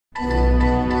Hello,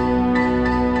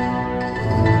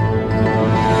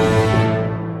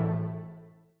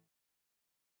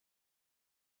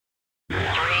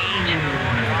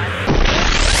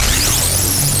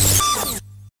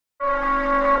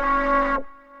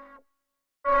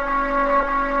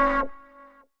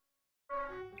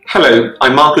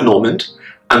 I'm Mark Normand.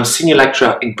 I'm Senior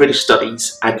Lecturer in British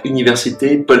Studies at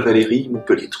Université Paul Valéry,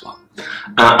 Montpellier 3.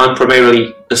 I'm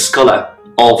primarily a scholar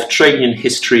of trade union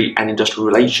history and industrial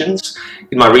relations.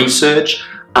 In my research,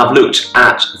 I've looked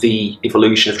at the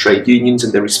evolution of trade unions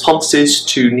and their responses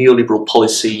to neoliberal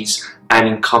policies and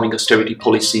incoming austerity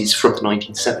policies from the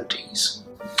 1970s.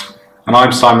 And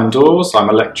I'm Simon Dawes. I'm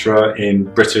a lecturer in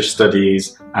British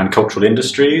Studies and Cultural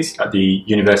Industries at the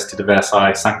Université de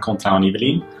Versailles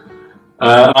Saint-Quentin-en-Yvelines.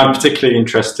 I'm particularly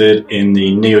interested in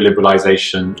the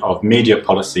neoliberalisation of media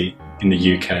policy in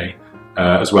the UK,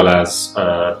 as well as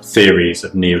theories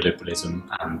of neoliberalism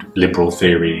and liberal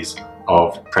theories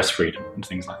of press freedom and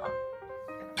things like that.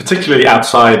 Particularly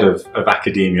outside of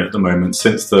academia at the moment,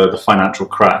 since the financial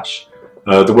crash,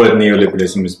 the word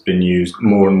neoliberalism has been used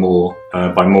more and more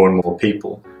by more and more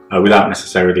people without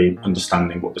necessarily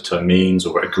understanding what the term means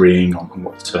or agreeing on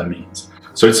what the term means.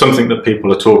 So it's something that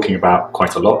people are talking about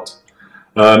quite a lot.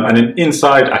 And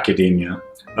inside academia,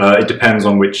 it depends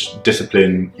on which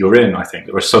discipline you're in, I think.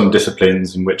 There are some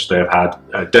disciplines in which they have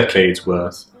had decades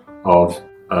worth of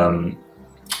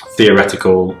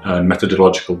theoretical and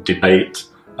methodological debate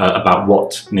about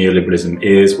what neoliberalism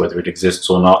is, whether it exists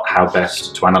or not, how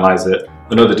best to analyse it,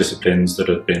 and other disciplines that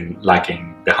have been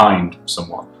lagging behind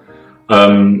somewhat.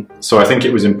 So I think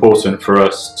it was important for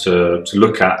us to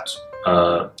look at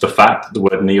the fact that the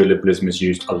word neoliberalism is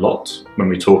used a lot when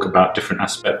we talk about different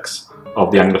aspects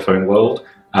of the Anglophone world,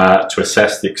 to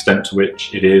assess the extent to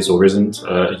which it is or isn't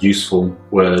a useful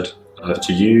word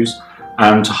to use,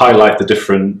 and to highlight the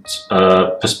different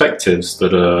perspectives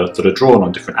that are drawn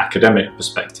on, different academic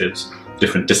perspectives,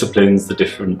 different disciplines, the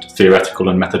different theoretical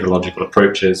and methodological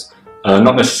approaches,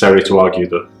 not necessarily to argue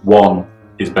that one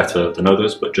is better than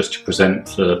others, but just to present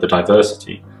the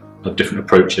diversity of different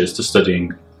approaches to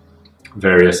studying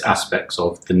various aspects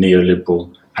of the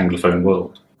neoliberal Anglophone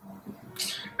world.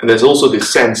 And there's also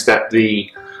this sense that the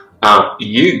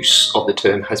use of the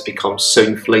term has become so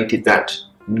inflated that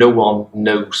no one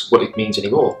knows what it means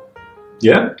anymore.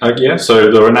 Yeah, so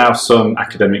there are now some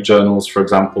academic journals, for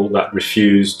example, that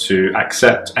refuse to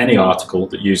accept any article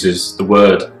that uses the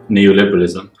word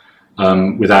neoliberalism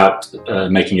without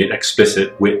making it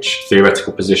explicit which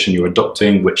theoretical position you're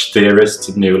adopting, which theorists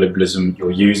of neoliberalism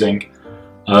you're using.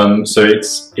 So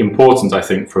it's important, I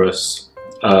think, for us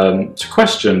to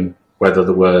question whether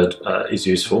the word is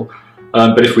useful.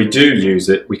 But if we do use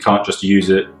it, we can't just use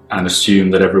it and assume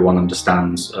that everyone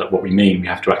understands what we mean. We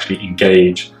have to actually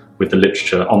engage with the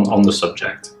literature on the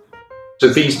subject. So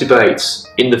these debates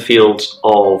in the field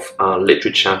of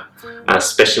literature,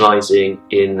 specialising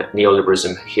in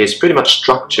neoliberalism, is pretty much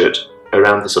structured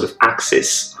around the sort of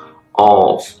axis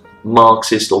of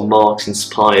Marxist or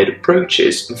Marx-inspired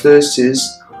approaches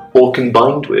versus or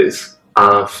combined with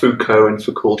Foucault and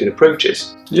Foucauldian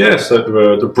approaches. Yeah, so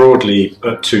there are broadly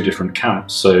two different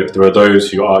camps. So there are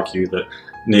those who argue that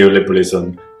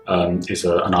neoliberalism is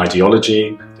an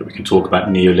ideology, that we can talk about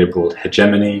neoliberal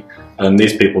hegemony, and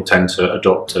these people tend to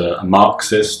adopt a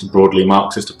Marxist, broadly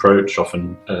Marxist approach,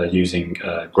 often using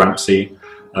Gramsci.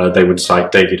 They would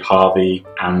cite David Harvey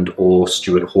and or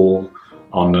Stuart Hall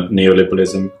on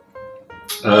neoliberalism.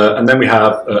 And then we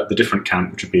have the different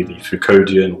camp, which would be the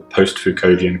Foucauldian or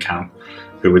post-Foucauldian camp,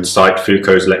 who would cite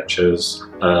Foucault's lectures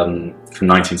from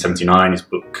 1979, his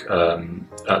book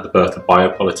The Birth of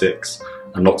Biopolitics,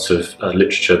 and lots of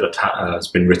literature that has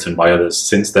been written by others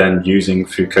since then using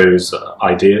Foucault's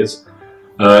ideas,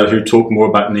 who talk more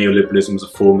about neoliberalism as a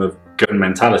form of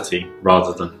governmentality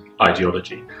rather than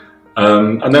ideology.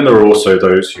 And then there are also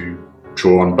those who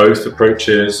draw on both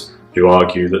approaches, who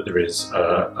argue that there is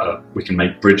we can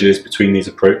make bridges between these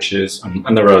approaches,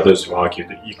 and there are others who argue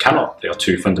that you cannot. They are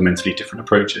two fundamentally different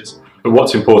approaches. But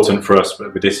what's important for us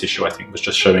with this issue, I think, was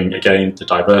just showing again the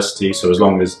diversity. So as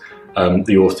long as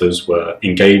the authors were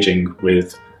engaging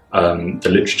with the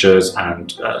literatures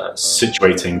and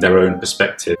situating their own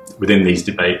perspective within these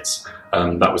debates,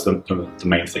 that was the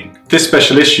main thing. This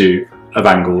special issue of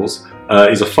Angles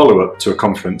is a follow-up to a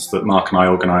conference that Mark and I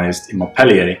organised in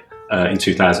Montpellier in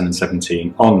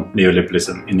 2017 on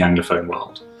neoliberalism in the Anglophone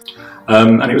world.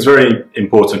 And it was very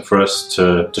important for us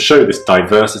to show this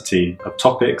diversity of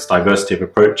topics, diversity of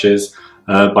approaches,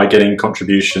 by getting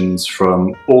contributions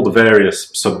from all the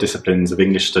various sub-disciplines of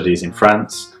English studies in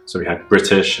France, So we had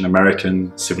British and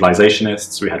American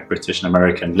civilizationists, we had British and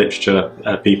American literature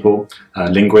people,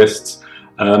 linguists,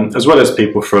 as well as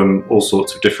people from all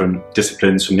sorts of different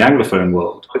disciplines from the Anglophone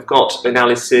world. We've got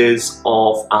analysis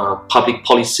of public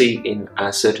policy in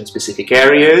certain specific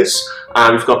areas.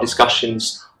 We've got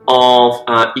discussions of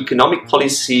economic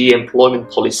policy, employment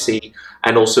policy,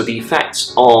 and also the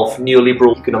effects of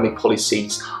neoliberal economic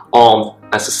policies on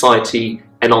society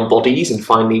and on bodies. And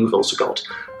finally, we've also got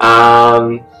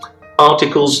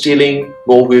articles dealing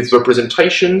more with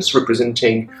representations,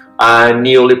 representing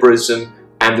neoliberalism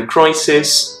and the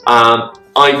crisis,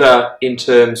 either in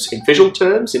visual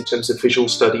terms, in terms of visual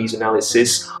studies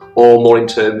analysis, or more in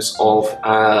terms of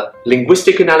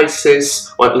linguistic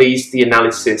analysis, or at least the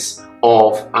analysis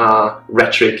of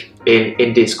rhetoric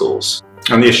in discourse.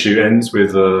 And the issue ends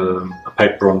with a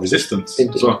paper on resistance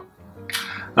as well.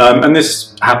 And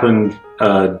this happened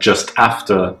just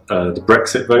after the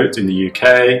Brexit vote in the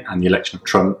UK and the election of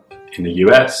Trump in the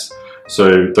US.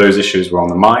 So those issues were on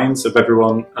the minds of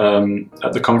everyone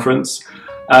at the conference.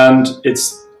 And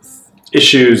it's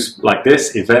issues like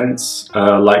this, events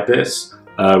like this,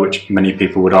 which many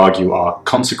people would argue are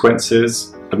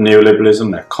consequences of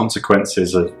neoliberalism. They're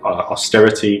consequences of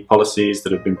austerity policies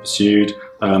that have been pursued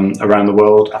around the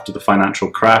world after the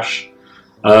financial crash.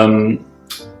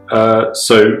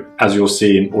 So as you'll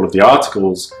see in all of the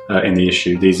articles in the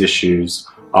issue, these issues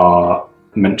are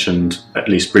mentioned, at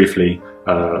least briefly,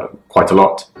 quite a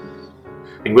lot.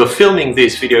 And we're filming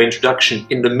this video introduction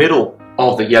in the middle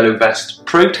of the Yellow Vest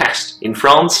protest in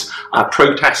France, a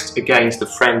protest against the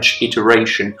French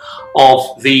iteration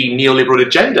of the neoliberal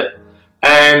agenda.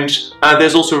 And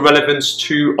there's also relevance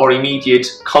to our immediate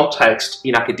context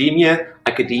in academia.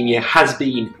 Academia has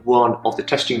been one of the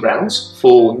testing grounds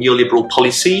for neoliberal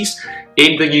policies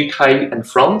in the UK and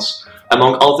France,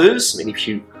 among others. I mean, if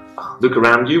you look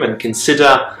around you and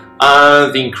consider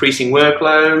the increasing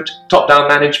workload, top-down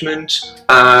management,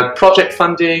 project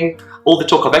funding, all the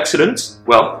talk of excellence,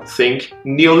 well, think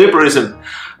neoliberalism.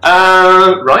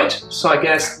 Right, so I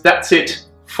guess that's it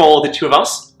for the two of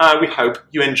us. We hope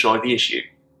you enjoyed the issue.